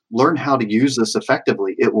learn how to use this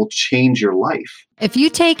effectively. It will change your life. If you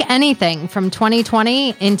take anything from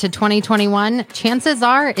 2020 into 2021, chances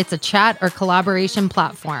are it's a chat or collaboration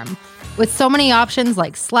platform. With so many options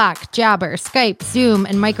like Slack, Jabber, Skype, Zoom,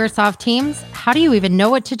 and Microsoft Teams, how do you even know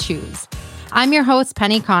what to choose? I'm your host,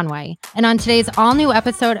 Penny Conway, and on today's all-new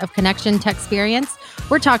episode of Connection Techsperience,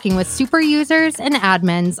 we're talking with super users and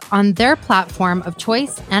admins on their platform of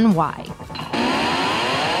choice and why.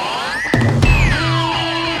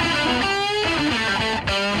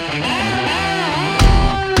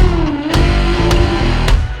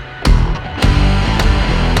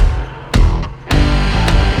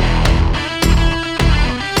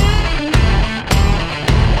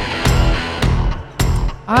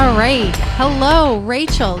 All right. Hello,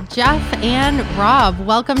 Rachel, Jeff, and Rob.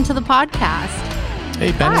 Welcome to the podcast.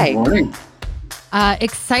 Hey, Penny. Hi. Good morning.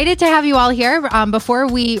 Excited to have you all here. Before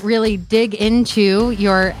we really dig into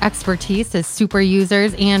your expertise as super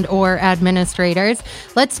users and or administrators,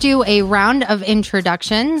 let's do a round of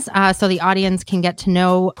introductions so the audience can get to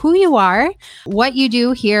know who you are, what you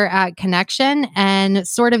do here at Connection, and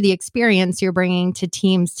sort of the experience you're bringing to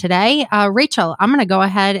teams today. Rachel, I'm going to go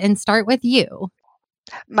ahead and start with you.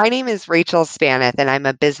 My name is Rachel Spaneth, and I'm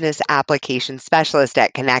a business application specialist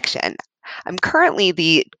at Connection. I'm currently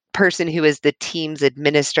the person who is the Teams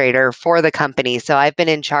administrator for the company. So I've been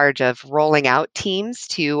in charge of rolling out Teams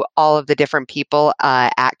to all of the different people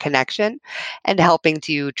at Connection and helping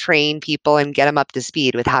to train people and get them up to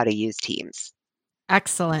speed with how to use Teams.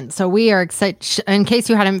 Excellent. So we are excited. In case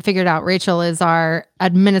you hadn't figured out, Rachel is our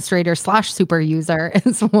administrator / super user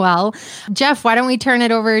as well. Jeff, why don't we turn it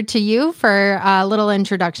over to you for a little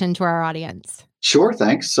introduction to our audience? Sure,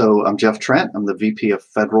 thanks. So I'm Jeff Trent. I'm the VP of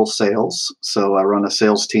Federal Sales. So I run a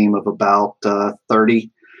sales team of about 30.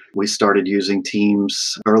 We started using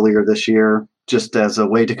Teams earlier this year just as a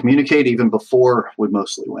way to communicate, even before we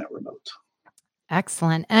mostly went remote.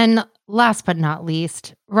 Excellent. And last but not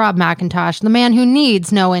least, Rob McIntosh, the man who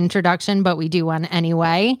needs no introduction, but we do one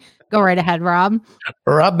anyway. Go right ahead, Rob.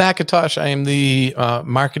 Rob McIntosh. I am the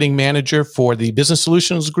marketing manager for the Business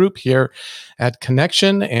Solutions Group here at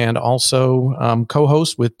Connection, and also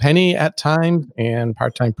co-host with Penny at times and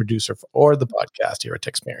part-time producer for the podcast here at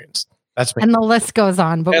Techsperience. That's me. And the list goes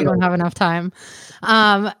on, but we don't have enough time.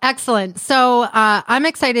 Excellent. So I'm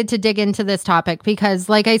excited to dig into this topic because,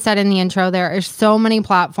 like I said in the intro, there are so many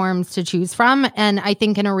platforms to choose from. And I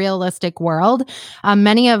think in a realistic world,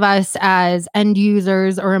 many of us as end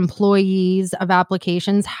users or employees of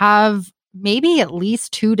applications have maybe at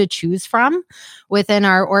least 2 to choose from within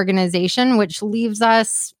our organization, which leaves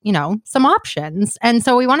us, some options. And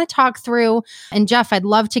so we want to talk through, and Jeff, I'd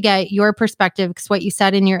love to get your perspective because what you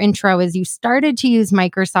said in your intro is you started to use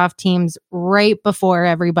Microsoft Teams right before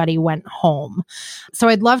everybody went home. So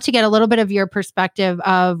I'd love to get a little bit of your perspective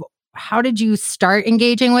of how did you start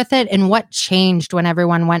engaging with it and what changed when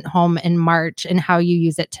everyone went home in March and how you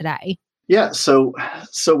use it today? Yeah, so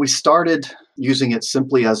we started using it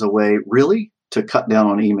simply as a way, really, to cut down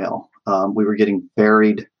on email. We were getting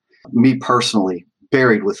buried, me personally,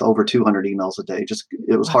 buried with over 200 emails a day.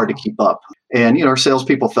 It was hard to keep up. And, our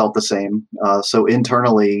salespeople felt the same. So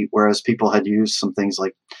internally, whereas people had used some things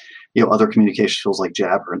like, other communication tools like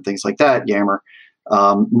Jabber and things like that, Yammer,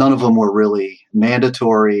 none of them were really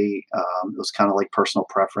mandatory. It was kind of like personal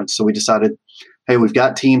preference. So we decided, hey, we've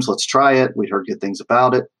got Teams, let's try it. We'd heard good things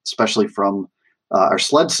about it, especially from our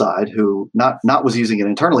SLED side, who not was using it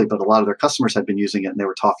internally, but a lot of their customers had been using it and they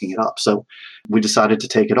were talking it up. So we decided to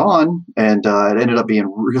take it on, and it ended up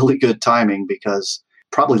being really good timing because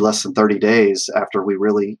probably less than 30 days after we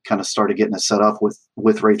really kind of started getting it set up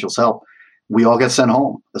with Rachel's help, we all got sent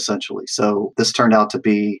home, essentially. So this turned out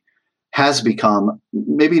to has become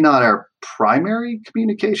maybe not our primary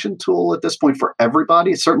communication tool at this point for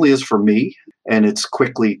everybody. It certainly is for me. And it's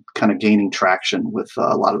quickly kind of gaining traction with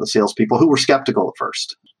a lot of the salespeople who were skeptical at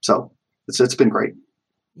first. So it's been great.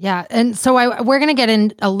 Yeah. And so we're going to get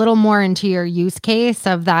in a little more into your use case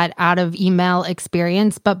of that out of email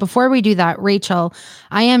experience. But before we do that, Rachel,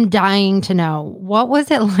 I am dying to know, what was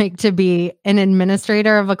it like to be an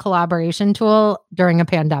administrator of a collaboration tool during a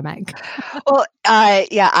pandemic? Well,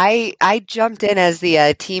 I jumped in as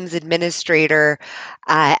the Teams administrator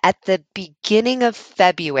at the beginning of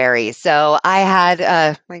February. So I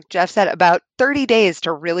had, like Jeff said, about 30 days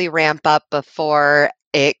to really ramp up before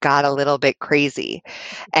it got a little bit crazy.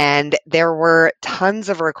 And there were tons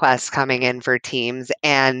of requests coming in for Teams.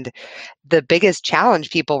 And the biggest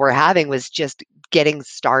challenge people were having was just getting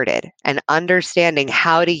started and understanding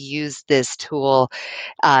how to use this tool.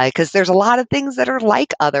 Because there's a lot of things that are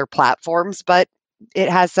like other platforms, but it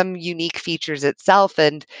has some unique features itself,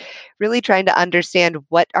 and really trying to understand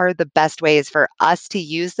what are the best ways for us to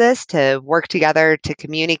use this to work together, to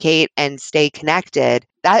communicate and stay connected.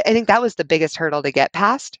 That, I think that was the biggest hurdle to get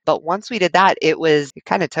past. But once we did that, it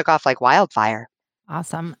kind of took off like wildfire.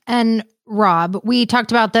 Awesome. And Rob, we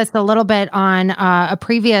talked about this a little bit on a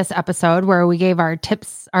previous episode where we gave our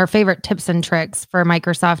favorite tips and tricks for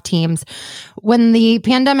Microsoft Teams. When the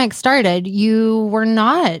pandemic started, you were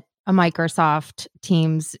not a Microsoft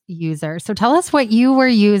Teams user. So tell us what you were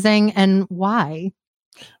using and why.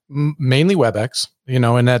 Mainly WebEx,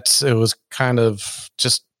 and it was kind of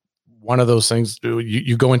just one of those things.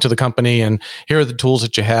 You go into the company and here are the tools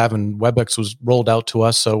that you have, and WebEx was rolled out to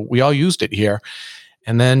us. So we all used it here.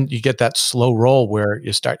 And then you get that slow roll where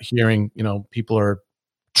you start hearing, people are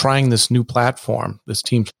trying this new platform, this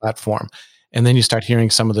Teams platform. And then you start hearing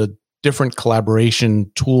some of the different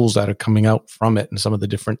collaboration tools that are coming out from it and some of the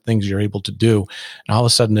different things you're able to do. And all of a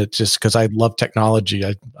sudden it's just, because I love technology,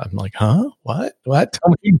 I'm like, what?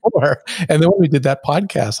 Tell me more. And then when we did that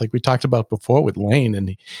podcast, like we talked about before with Lane,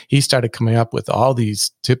 and he started coming up with all these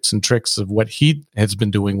tips and tricks of what he has been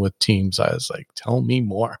doing with Teams, I was like, tell me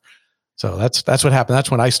more. So that's what happened.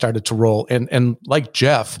 That's when I started to roll. And like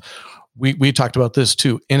Jeff, we talked about this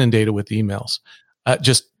too, inundated with emails,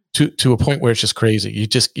 just to a point where it's just crazy.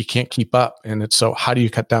 You can't keep up. And it's so, how do you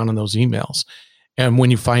cut down on those emails? And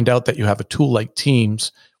when you find out that you have a tool like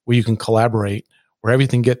Teams where you can collaborate, where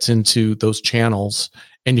everything gets into those channels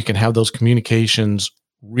and you can have those communications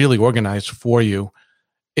really organized for you,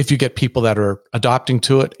 if you get people that are adopting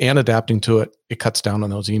to it and adapting to it, it cuts down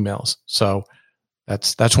on those emails. So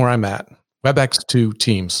that's where I'm at. WebEx to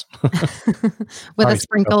Teams. With a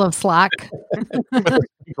sprinkle of Slack. A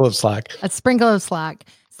sprinkle of Slack.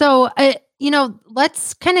 So,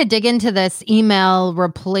 let's kind of dig into this email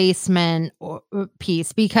replacement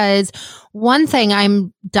piece, because one thing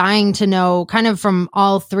I'm dying to know kind of from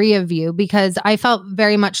all three of you, because I felt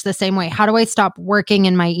very much the same way. How do I stop working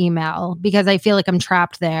in my email? Because I feel like I'm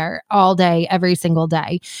trapped there all day, every single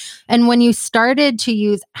day. And when you started to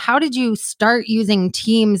use, how did you start using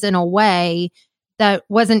Teams in a way that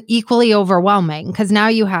wasn't equally overwhelming? Because now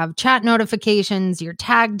you have chat notifications, you're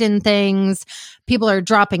tagged in things, people are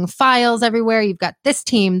dropping files everywhere. You've got this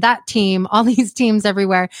team, that team, all these teams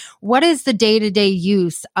everywhere. What is the day-to-day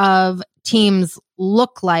use of Teams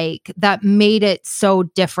look like that made it so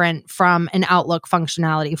different from an Outlook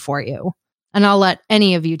functionality for you? And I'll let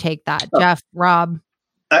any of you take that. Jeff, Rob.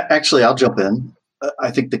 Actually, I'll jump in.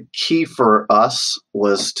 I think the key for us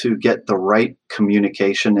was to get the right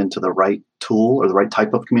communication into the right tool, or the right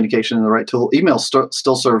type of communication in the right tool. Email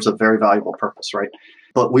still serves a very valuable purpose, right?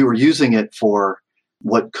 But we were using it for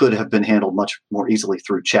what could have been handled much more easily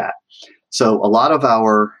through chat. So a lot of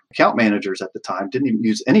our account managers at the time didn't even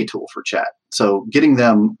use any tool for chat. So getting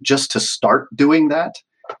them just to start doing that,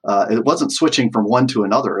 it wasn't switching from one to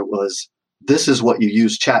another. It was, this is what you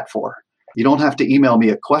use chat for. You don't have to email me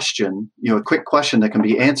a question, a quick question that can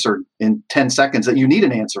be answered in 10 seconds that you need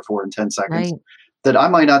an answer for in 10 seconds. Right. That I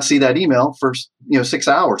might not see that email for 6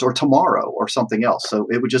 hours or tomorrow or something else. So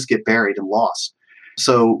it would just get buried and lost.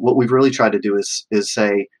 So what we've really tried to do is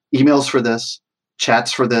say emails for this,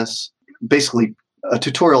 chats for this, basically a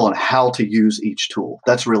tutorial on how to use each tool.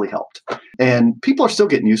 That's really helped. And people are still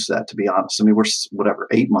getting used to that, to be honest. I mean, we're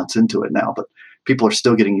 8 months into it now, but people are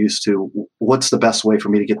still getting used to what's the best way for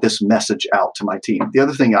me to get this message out to my team. The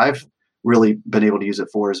other thing I've really been able to use it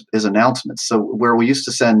for is announcements. So where we used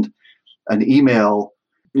to send an email,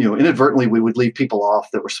 inadvertently we would leave people off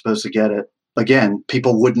that were supposed to get it. Again,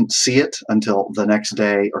 people wouldn't see it until the next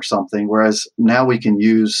day or something. Whereas now we can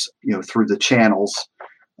use, through the channels,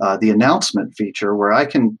 the announcement feature where I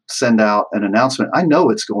can send out an announcement. I know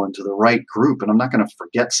it's going to the right group and I'm not going to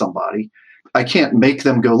forget somebody. I can't make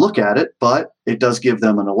them go look at it, but it does give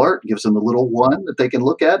them an alert, gives them a little one that they can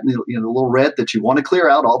look at, and the little red that you want to clear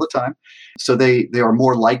out all the time. So they are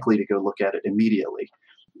more likely to go look at it immediately,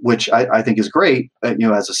 which I think is great.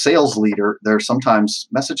 As a sales leader, there are sometimes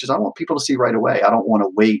messages I want people to see right away. I don't want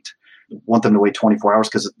them to wait 24 hours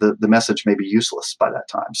because the message may be useless by that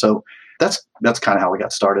time. So that's kind of how we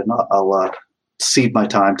got started. And I'll cede my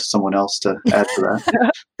time to someone else to add to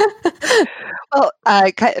that. Well,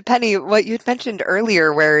 Penny, what you'd mentioned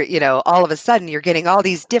earlier where, all of a sudden you're getting all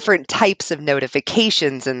these different types of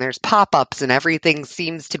notifications and there's pop-ups and everything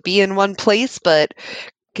seems to be in one place, but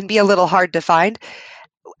can be a little hard to find.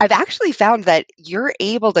 I've actually found that you're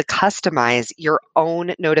able to customize your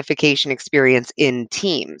own notification experience in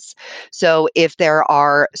Teams. So if there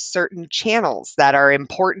are certain channels that are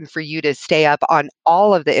important for you to stay up on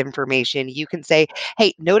all of the information, you can say,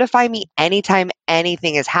 hey, notify me anytime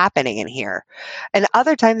anything is happening in here. And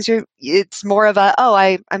other times it's more of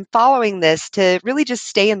I'm following this to really just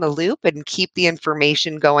stay in the loop and keep the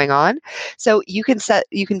information going on. So you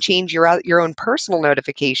can change your own personal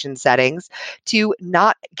notification settings to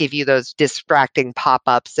not give you those distracting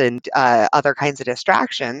pop-ups and other kinds of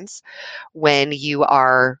distractions when you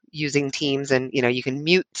are using Teams. And you can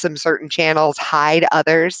mute some certain channels, hide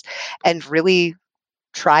others, and really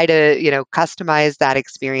try to customize that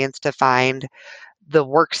experience to find the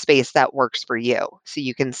workspace that works for you, so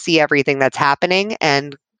you can see everything that's happening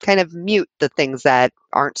and kind of mute the things that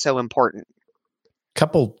aren't so important.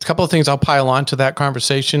 Couple of things I'll pile on to that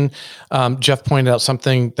conversation. Jeff pointed out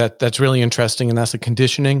something that's really interesting, and that's the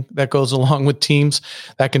conditioning that goes along with Teams.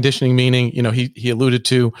 That conditioning meaning, he alluded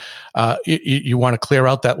to, you want to clear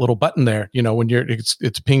out that little button there. When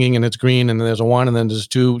it's pinging and it's green, and then there's a 1 and then there's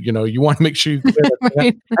 2. You want to make sure you clear that.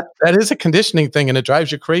 Right. That is a conditioning thing, and it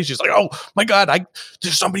drives you crazy. It's like, oh my God,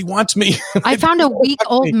 somebody wants me. I found a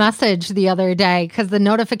week-old message the other day because the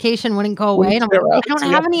notification wouldn't go away, and I'm like, I don't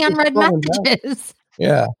have any unread messages.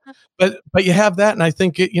 Yeah. But you have that. And I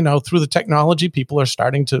think, through the technology, people are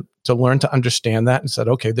starting to learn to understand that and said,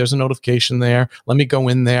 okay, there's a notification there. Let me go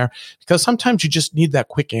in there, because sometimes you just need that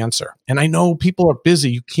quick answer. And I know people are busy.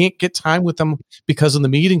 You can't get time with them because of the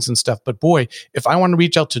meetings and stuff. But boy, if I want to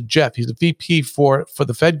reach out to Jeff, he's a VP for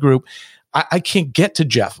the Fed group. I can't get to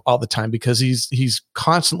Jeff all the time because he's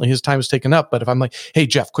constantly, his time is taken up. But if I'm like, hey,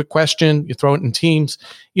 Jeff, quick question, you throw it in Teams,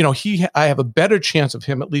 I have a better chance of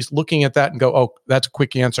him at least looking at that and go, oh, that's a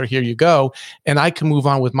quick answer. Here you go. And I can move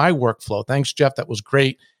on with my workflow. Thanks, Jeff. That was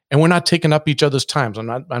great. And we're not taking up each other's times. I'm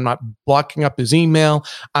not blocking up his email.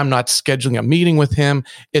 I'm not scheduling a meeting with him.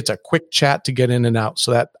 It's a quick chat to get in and out.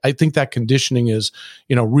 So that, I think that conditioning is,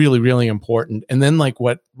 really, really important. And then like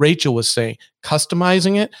what Rachel was saying,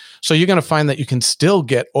 customizing it. So you're going to find that you can still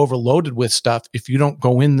get overloaded with stuff if you don't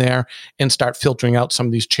go in there and start filtering out some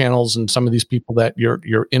of these channels and some of these people that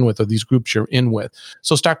you're in with, or these groups you're in with.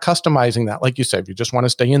 So start customizing that. Like you said, if you just want to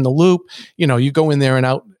stay in the loop, you go in there and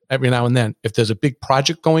out every now and then. If there's a big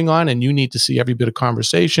project going on and you need to see every bit of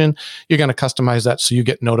conversation, you're going to customize that so you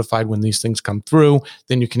get notified when these things come through.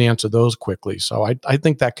 Then you can answer those quickly. So I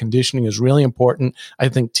think that conditioning is really important. I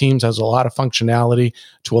think Teams has a lot of functionality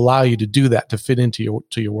to allow you to do that, to fit into your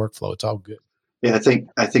workflow. It's all good. Yeah,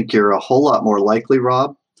 I think you're a whole lot more likely,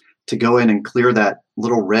 Rob, to go in and clear that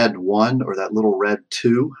little red 1 or that little red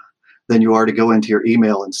 2 than you are to go into your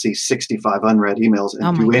email and see 65 unread emails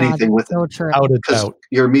and do anything with it. Because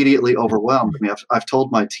you're immediately overwhelmed. I mean, I've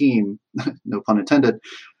told my team, no pun intended,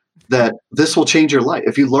 that this will change your life.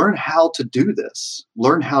 If you learn how to do this,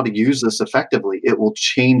 learn how to use this effectively, it will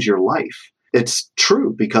change your life. It's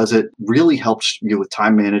true, because it really helps you with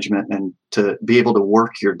time management and to be able to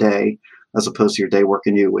work your day as opposed to your day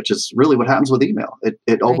working you, which is really what happens with email.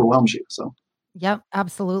 It overwhelms you. So. Yep,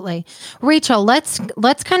 absolutely. Rachel, let's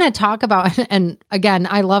kind of talk about, and again,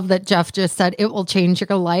 I love that Jeff just said it will change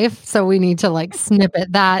your life. So we need to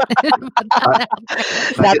snippet that.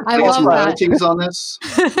 I love that. On this.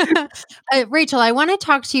 Rachel, I want to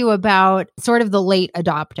talk to you about sort of the late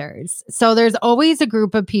adopters. So there's always a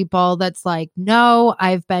group of people that's like, no,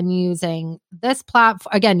 I've been using this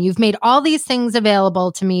platform. Again, you've made all these things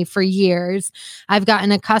available to me for years. I've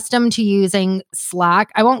gotten accustomed to using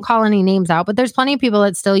Slack. I won't call any names out, but there's plenty of people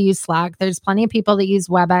that still use Slack. There's plenty of people that use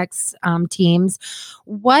WebEx, Teams.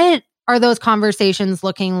 What are those conversations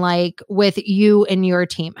looking like with you and your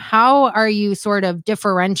team? How are you sort of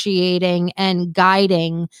differentiating and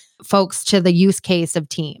guiding folks to the use case of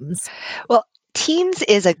Teams? Well, Teams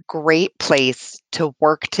is a great place to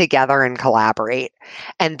work together and collaborate.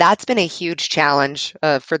 And that's been a huge challenge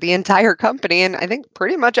for the entire company, and I think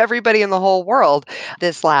pretty much everybody in the whole world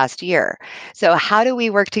this last year. So how do we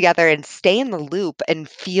work together and stay in the loop and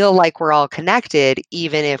feel like we're all connected,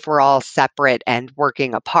 even if we're all separate and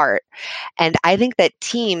working apart? And I think that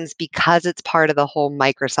Teams, because it's part of the whole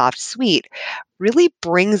Microsoft suite, really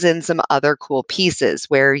brings in some other cool pieces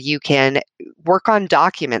where you can work on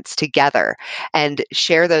documents together and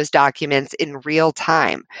share those documents in real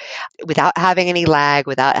time without having any lag,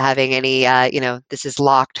 without having any, this is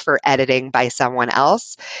locked for editing by someone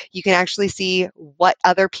else. You can actually see what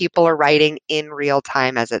other people are writing in real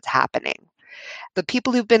time as it's happening. The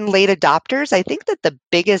people who've been late adopters, I think that the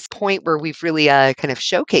biggest point where we've really kind of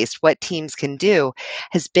showcased what Teams can do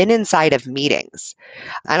has been inside of meetings.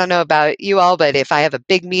 I don't know about you all, but if I have a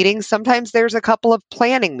big meeting, sometimes there's a couple of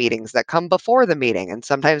planning meetings that come before the meeting, and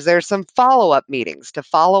sometimes there's some follow-up meetings to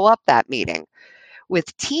follow up that meeting.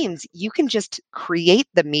 With Teams, you can just create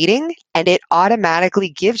the meeting and it automatically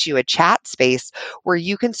gives you a chat space where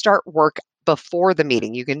you can start work before the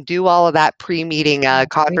meeting. You can do all of that pre-meeting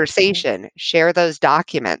conversation, share those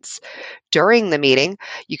documents. During the meeting,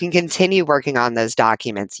 you can continue working on those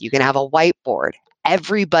documents. You can have a whiteboard.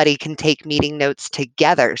 Everybody can take meeting notes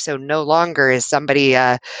together. So no longer is somebody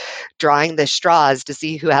drawing the straws to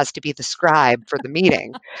see who has to be the scribe for the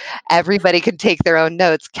meeting. Everybody can take their own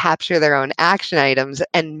notes, capture their own action items,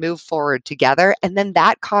 and move forward together. And then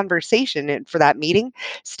that conversation for that meeting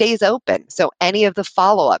stays open. So any of the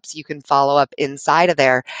follow-ups, you can follow up inside of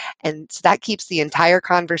there. And so that keeps the entire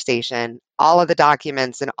conversation, all of the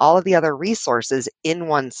documents, and all of the other resources in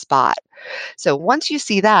one spot. So once you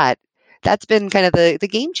see that, that's been kind of the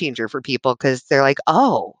game changer for people because they're like,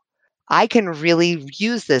 oh, I can really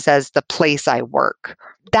use this as the place I work.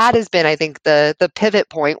 That has been, I think, the pivot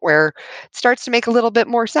point where it starts to make a little bit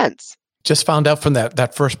more sense. Just found out from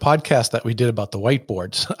that first podcast that we did about the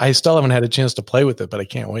whiteboards. I still haven't had a chance to play with it, but I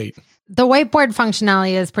can't wait. The whiteboard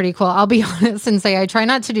functionality is pretty cool. I'll be honest and say I try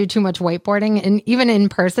not to do too much whiteboarding, and even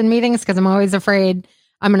in-person meetings, because I'm always afraid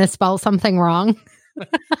I'm going to spell something wrong.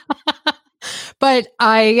 But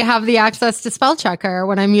I have the access to spell checker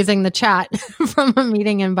when I'm using the chat from a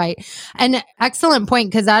meeting invite. And excellent point,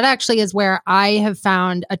 because that actually is where I have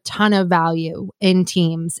found a ton of value in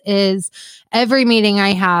Teams is every meeting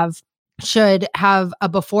I have should have a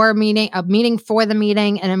before meeting, a meeting for the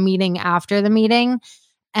meeting, and a meeting after the meeting.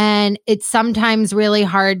 And it's sometimes really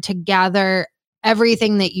hard to gather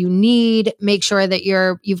everything that you need, make sure that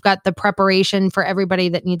you've got the preparation for everybody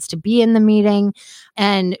that needs to be in the meeting,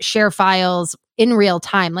 and share files in real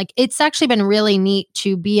time. Like, it's actually been really neat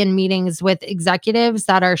to be in meetings with executives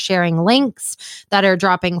that are sharing links, that are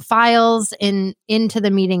dropping files into the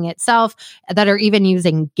meeting itself, that are even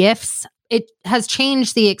using GIFs. It has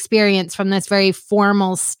changed the experience from this very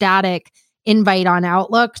formal, static invite on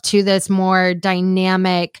Outlook to this more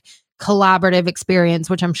dynamic, collaborative experience,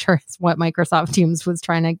 which I'm sure is what Microsoft Teams was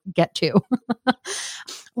trying to get to.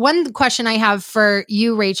 One question I have for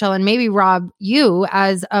you, Rachel, and maybe Rob, you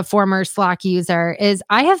as a former Slack user, is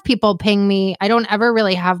I have people ping me. I don't ever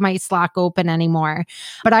really have my Slack open anymore,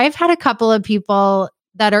 but I've had a couple of people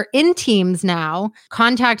that are in Teams now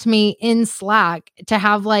contact me in Slack to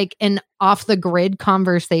have like an off the grid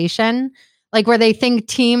conversation. Like where they think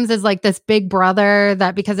Teams is like this big brother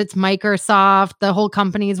that because it's Microsoft, the whole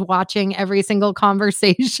company is watching every single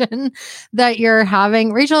conversation that you're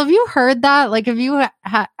having. Rachel, have you heard that? Like, have you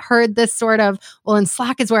heard this sort of, well, in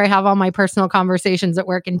Slack is where I have all my personal conversations at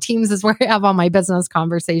work and Teams is where I have all my business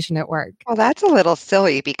conversation at work? Well, that's a little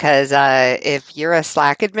silly because if you're a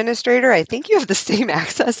Slack administrator, I think you have the same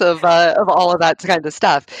access of all of that kind of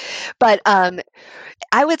stuff. But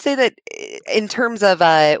I would say that in terms of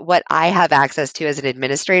what I have access to as an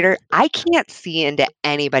administrator, I can't see into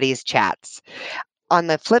anybody's chats. On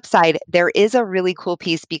the flip side, there is a really cool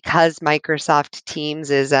piece because Microsoft Teams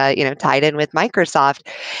is tied in with Microsoft.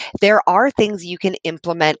 There are things you can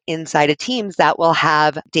implement inside of Teams that will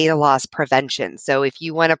have data loss prevention. So if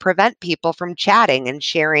you want to prevent people from chatting and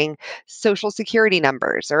sharing social security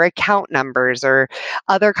numbers or account numbers or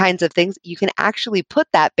other kinds of things, you can actually put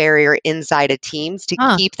that barrier inside of Teams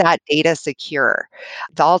to keep that data secure.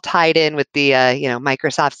 It's all tied in with the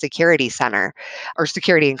Microsoft Security Center, or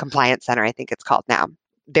Security and Compliance Center, I think it's called now.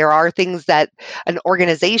 There are things that an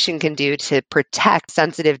organization can do to protect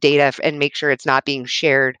sensitive data and make sure it's not being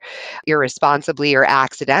shared irresponsibly or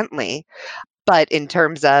accidentally. But in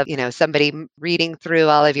terms of, somebody reading through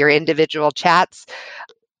all of your individual chats,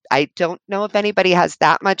 I don't know if anybody has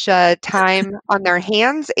that much time on their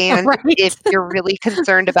hands. And Right. If you're really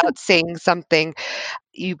concerned about saying something,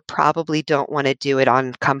 you probably don't want to do it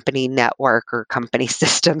on company network or company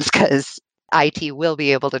systems because IT will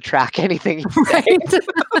be able to track anything you say. Right.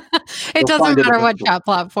 It doesn't matter what chat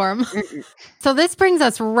platform. So this brings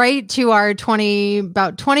us right to our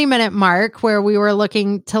 20-minute mark where we were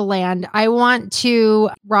looking to land. Let's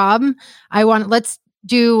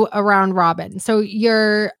do a round robin. So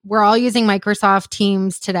we're all using Microsoft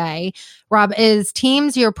Teams today. Rob, is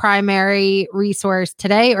Teams your primary resource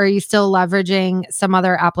today, or are you still leveraging some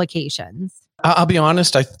other applications? I'll be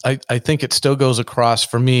honest. I think it still goes across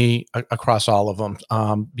for me across all of them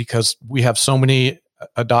because we have so many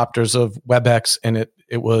adopters of WebEx, and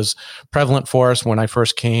it was prevalent for us when I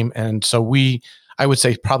first came, and so I would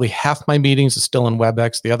say probably half my meetings are still in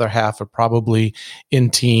WebEx. The other half are probably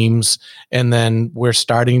in Teams. And then we're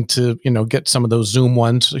starting to, get some of those Zoom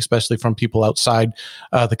ones, especially from people outside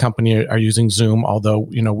the company are using Zoom, although,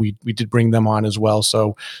 we did bring them on as well.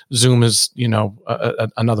 So Zoom is,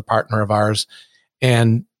 another partner of ours.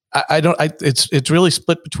 And it's really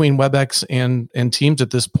split between WebEx and Teams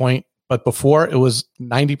at this point. But before it was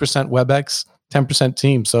 90% WebEx, 10%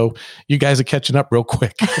 Teams. So you guys are catching up real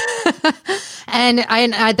quick. And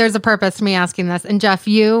I there's a purpose to me asking this. And Jeff,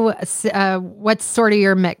 what's sort of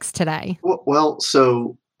your mix today? Well,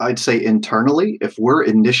 so I'd say internally, if we're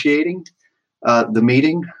initiating the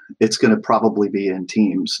meeting, it's going to probably be in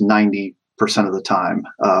Teams 90% of the time,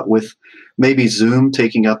 with maybe Zoom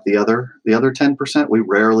taking up the other 10%. We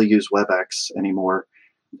rarely use WebEx anymore.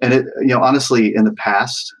 And it, honestly, in the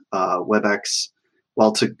past, WebEx,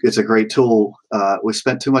 while it's a great tool, we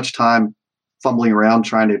spent too much time fumbling around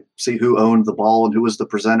trying to see who owned the ball and who was the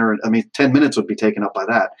presenter. I mean, 10 minutes would be taken up by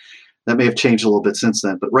that. That may have changed a little bit since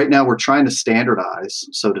then. But right now we're trying to standardize,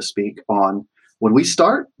 so to speak, on when we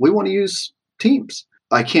start, we want to use Teams.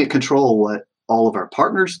 I can't control what all of our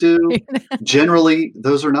partners do. Generally,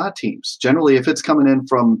 those are not Teams. Generally, if it's coming in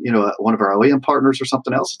from one of our OEM partners or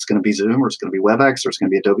something else, it's going to be Zoom, or it's going to be WebEx, or it's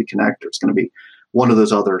going to be Adobe Connect, or it's going to be one of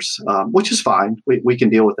those others, which is fine. We can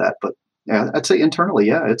deal with that. But yeah, I'd say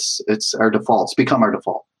internally, it's our default. It's become our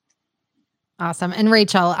default. Awesome. And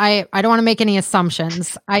Rachel, I don't want to make any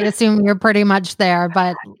assumptions. I assume you're pretty much there,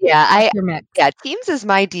 but Teams is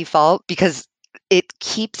my default because it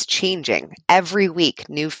keeps changing every week.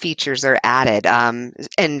 New features are added,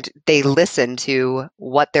 and they listen to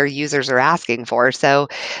what their users are asking for. So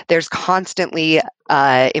there's constantly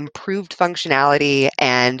improved functionality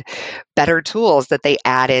and better tools that they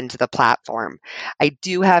add into the platform. I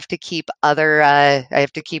do have to keep I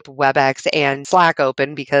have to keep WebEx and Slack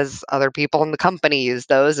open because other people in the company use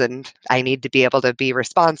those, and I need to be able to be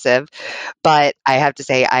responsive. But I have to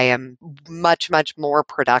say I am much, much more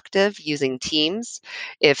productive using Teams.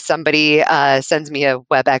 If somebody sends me a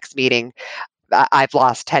WebEx meeting, I've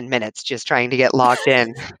lost 10 minutes just trying to get logged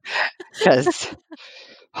in because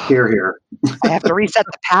Here. I have to reset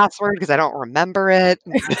the password because I don't remember it.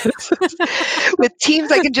 With Teams,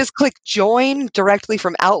 I can just click join directly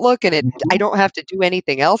from Outlook, and I don't have to do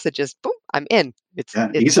anything else. It just, boom, I'm in. It's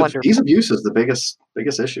wonderful. Ease of use is the biggest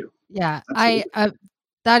issue. Yeah,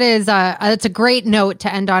 that's a great note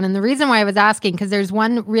to end on. And the reason why I was asking, because there's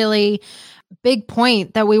one really big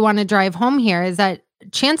point that we want to drive home here, is that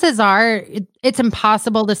chances are it's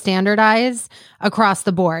impossible to standardize across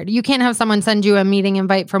the board. You can't have someone send you a meeting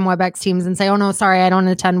invite from WebEx Teams and say, oh no, sorry, I don't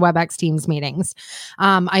attend WebEx Teams meetings.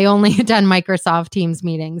 I only attend Microsoft Teams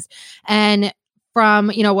meetings. And from,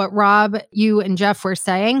 what Rob, you and Jeff were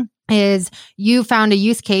saying, is you found a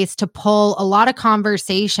use case to pull a lot of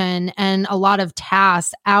conversation and a lot of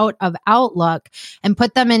tasks out of Outlook and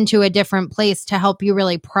put them into a different place to help you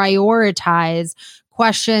really prioritize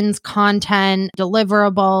questions, content,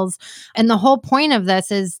 deliverables. And the whole point of this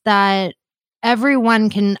is that everyone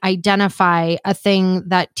can identify a thing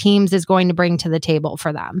that Teams is going to bring to the table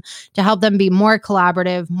for them to help them be more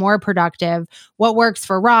collaborative, more productive. What works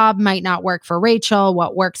for Rob might not work for Rachel.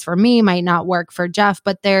 What works for me might not work for Jeff,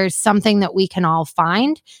 but there's something that we can all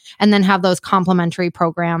find and then have those complementary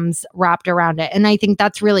programs wrapped around it. And I think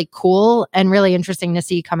that's really cool and really interesting to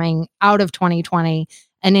see coming out of 2020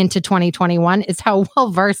 and into 2021 is how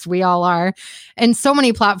well-versed we all are in so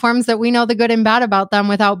many platforms that we know the good and bad about them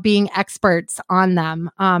without being experts on them.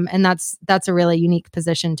 And that's a really unique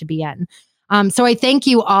position to be in. So I thank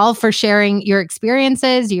you all for sharing your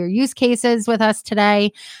experiences, your use cases with us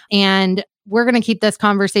today. And we're going to keep this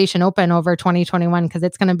conversation open over 2021 because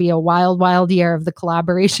it's going to be a wild, wild year of the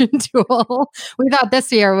collaboration tool. We thought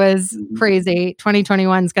this year was crazy.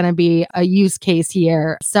 2021 is going to be a use case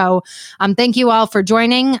year. So thank you all for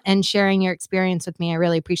joining and sharing your experience with me. I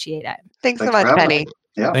really appreciate it. Thanks so much, Penny.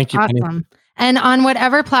 Yeah. Thank you, Penny. Awesome. And on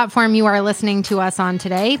whatever platform you are listening to us on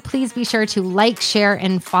today, please be sure to like, share,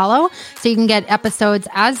 and follow so you can get episodes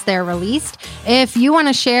as they're released. If you want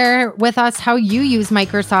to share with us how you use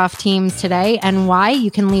Microsoft Teams today and why,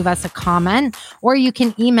 you can leave us a comment or you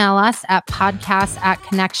can email us at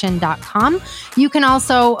podcast@connection.com. You can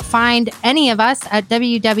also find any of us at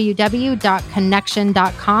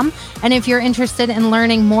www.connection.com. And if you're interested in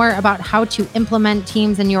learning more about how to implement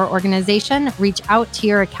Teams in your organization, reach out to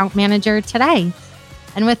your account manager today.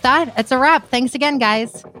 And with that, it's a wrap. Thanks again,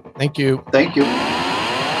 guys. Thank you. Thank you.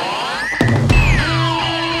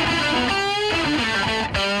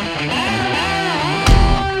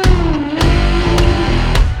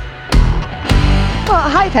 Well,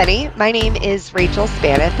 hi Penny. My name is Rachel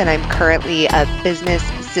Spaneth, and I'm currently a business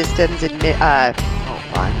systems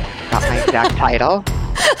hold on, got my exact title.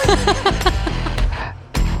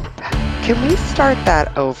 Can we start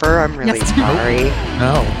that over? I'm really sorry.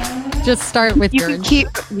 No. Just start with you can keep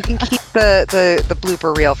the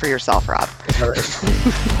blooper reel for yourself, Rob.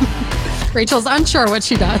 Rachel's unsure what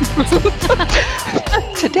she does.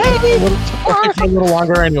 Today. A little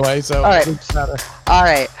longer anyway, so all right. All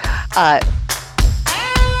right.